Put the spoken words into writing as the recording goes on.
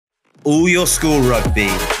All your school rugby,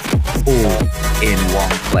 all in one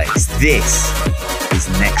place. This is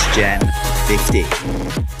NextGenXV.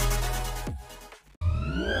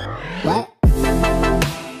 What?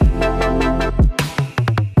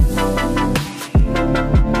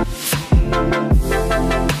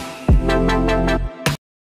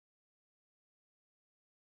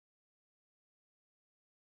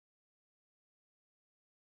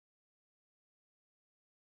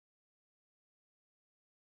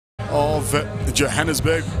 Of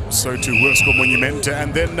Johannesburg, so to Hoërskool Monument,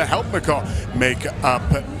 and then Helpmekaar make up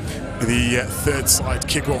the third side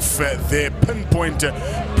kickoff. Their pinpoint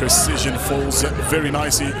precision falls very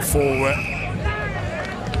nicely for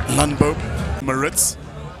Landbou Maritz.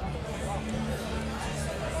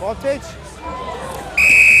 Voltage.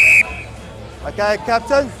 Okay,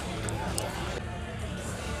 captain.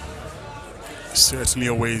 Certainly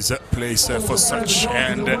always a place for such,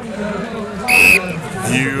 and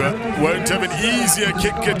you won't have an easier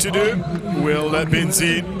kick to do. Will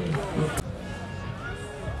Benzine.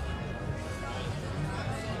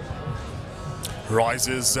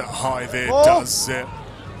 Rises high there, does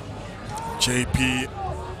JP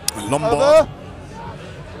Lombard.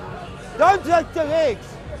 Don't take the legs.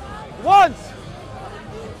 Once.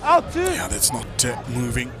 Out two. Yeah, that's not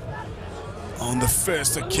moving on the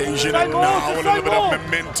first occasion, and now a little bit of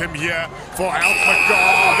momentum here for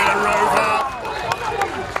Helpmekaar. They're over.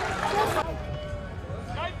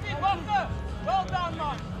 Well done,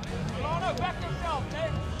 man. Back yourself,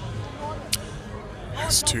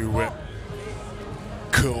 Has to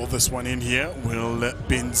curl this one in here. Will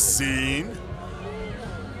Benzine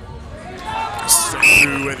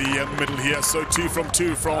through the middle here. So 2 from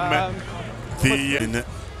 2 from the.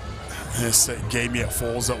 This game here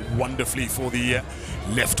falls wonderfully for the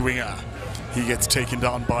left winger. He gets taken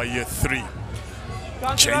down by 3.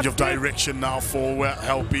 Change of direction now for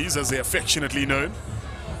Helpies, as they're affectionately known.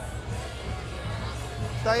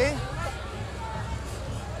 Stay in.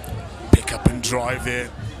 Pick up and drive there.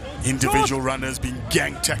 Individual runners being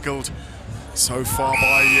gang tackled so far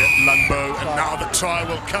by Landbou, and now the try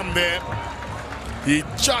will come there. He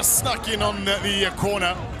just snuck in on the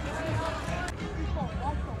corner.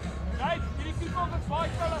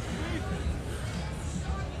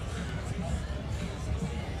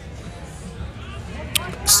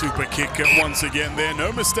 Super kick once again there.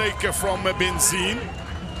 No mistake from Benzine.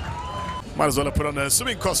 Might as well have put on a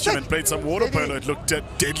swimming costume and played some water polo. It looked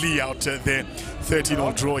deadly out there.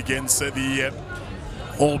 13-all draw against the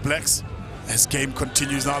All Blacks. As game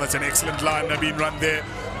continues now, that's an excellent line being run there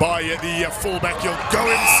by the fullback. He'll go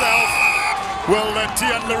himself. Well,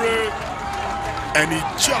 Tian Leroux. And he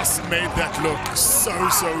just made that look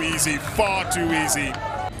so easy. Far too easy.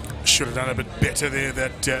 Should have done a bit better there,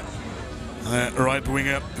 that right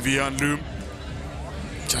winger, Vian Loom.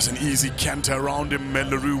 Just an easy canter around him.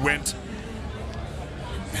 Leroux went.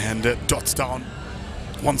 And dots down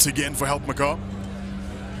once again for Helpmekaar.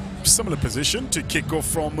 Similar position to kick off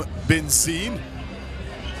from Benzine.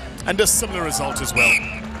 And a similar result as well.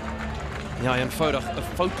 Ja, eenvoudig 'n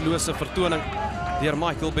foutlose vertoning deur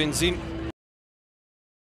Michael Benzine.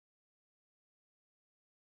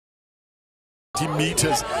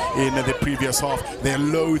 Meters in the previous half. They're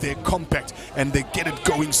low, they're compact, and they get it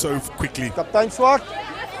going so quickly. Kaptein Swart.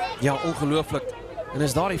 Ja, ongelooflik. En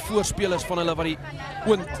is daar die voorspelers van hulle wat die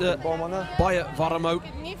oond baie warm hou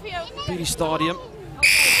by die stadium.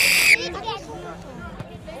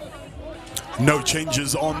 No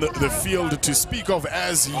changes on the field to speak of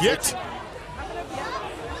as yet.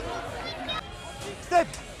 Step.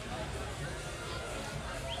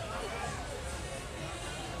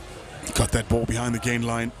 Got that ball behind the gain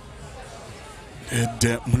line. And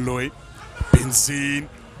Malloy, Benzine,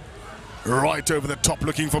 right over the top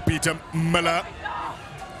looking for Peter Miller.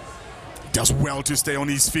 Does well to stay on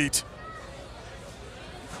his feet.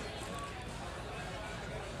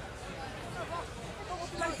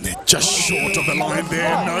 They're just short of the line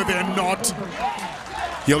there. No, they're not.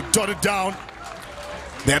 He'll dot it down.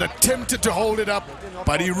 They had attempted to hold it up,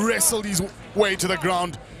 but he wrestled his way to the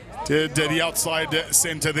ground, to the outside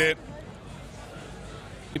center there.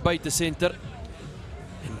 Die buitesenter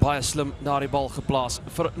en baie slim daardie bal geplaas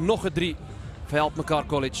vir nog 'n 3 vir Helpmekaar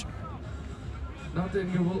College.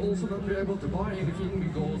 Nothing, you will also not be able to buy anything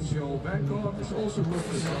because your bank card is also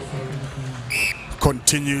blocked as well.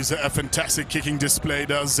 Continues a fantastic kicking display,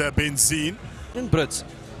 does Benzine. En Brits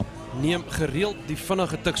neem gereeld die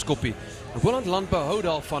vinnige tikskoppie. Boland Landbou hou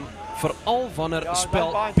daarvan, veral wanneer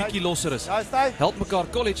spel bietjie losser is. Helpmekaar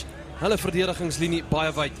College, hulle verdedigingslinie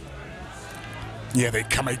baie wyd. Yeah, they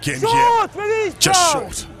come again Short, here. release, Just Brown.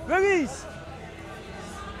 short. Release.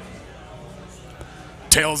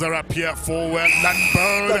 Tails are up here for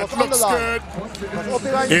Landbou. That looks good.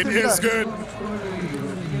 It is good.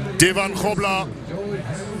 Divan Khobla.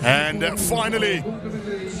 And finally,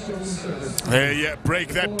 they break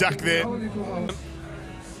that duck there.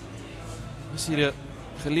 Is hier 'n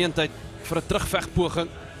geleentheid vir 'n terugvegpoging.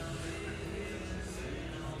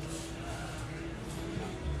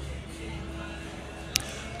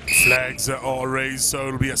 Flags are raised, so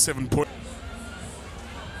it'll be a 7-point.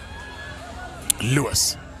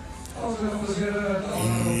 Lewis.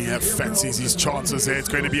 He fancies his chances there. It's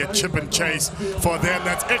going to be a chip and chase for them.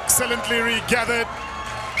 That's excellently regathered.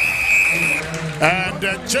 And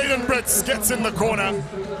Jaden Brits gets in the corner.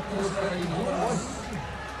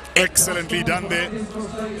 Excellently done there.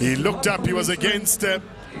 He looked up, he was against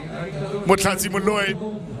Mutlatsi Moloi.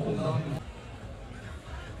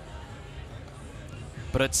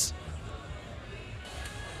 Brits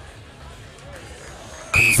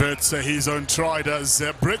converts his own try, does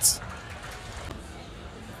Brits.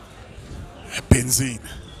 Benzine.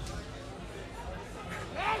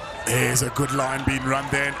 There's a good line being run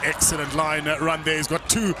there, an excellent line run there. He's got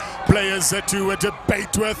two players to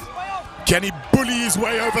debate with. Can he bully his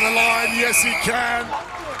way over the line? Yes, he can.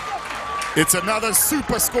 It's another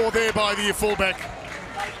super score there by the fullback.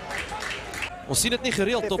 Ons sien dit nie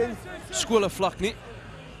gereeld op skole vlak nie.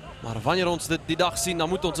 Maar wanneer ons dit die dag sien, dan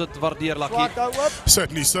moet ons dit waardeer, Lucky.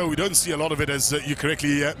 Certainly so. We don't see a lot of it, as you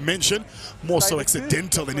correctly mentioned. More so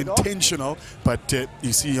accidental than intentional. But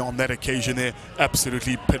you see on that occasion there,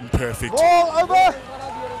 absolutely pin perfect. Ball over.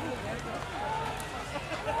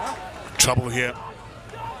 Trouble here.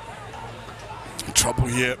 Trouble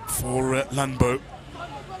here for Landbou.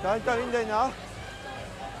 Don't go in there now.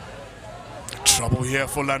 Trouble here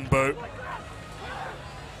for Landbou.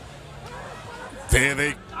 There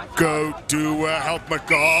they go to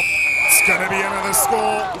Helpmekaar. It's going to be another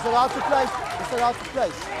score. He's allowed to place. He's allowed to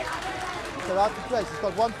place. He's allowed to place. He's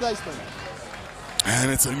got one placement.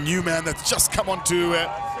 And it's a new man that's just come onto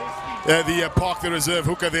the park, the reserve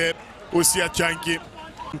hooker there, Usia Chanki.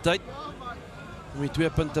 Tyd om die 2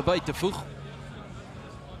 punte by te voeg.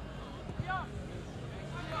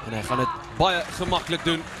 En hy gaan dit baie gemaklik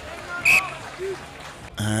doen.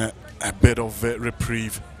 A bit of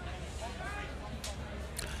reprieve.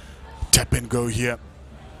 Tap and go here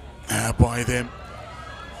by them.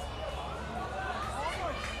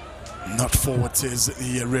 Not forward, says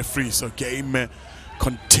the referee. So game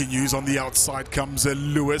continues. On the outside comes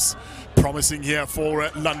Lewis, promising here for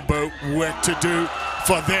Landbou. Work to do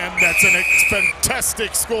for them. That's a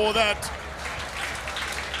fantastic score, that.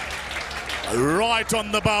 Right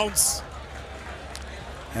on the bounce.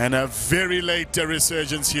 And a very late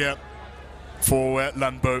resurgence here for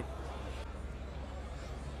Landbou.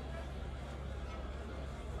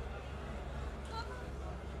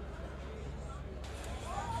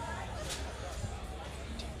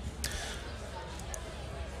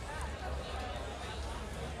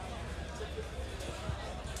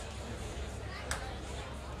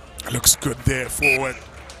 Looks good there for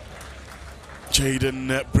Jaden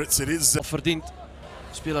Brits. It is Verdiend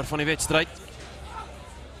speler van die wedstryd.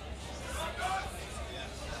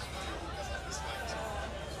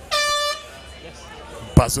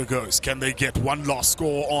 buzzer goes. Can they get one last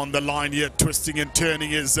score on the line here? Twisting and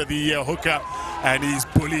turning is the hooker, and he's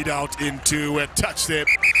bullied out into a touch there.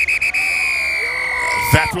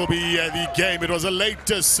 That will be the game. It was a late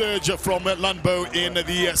surge from Landbou in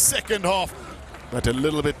the second half, but a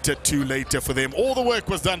little bit too late for them. All the work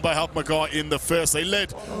was done by Helpmekaar in the first. They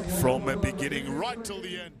led from beginning right till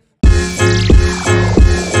the end.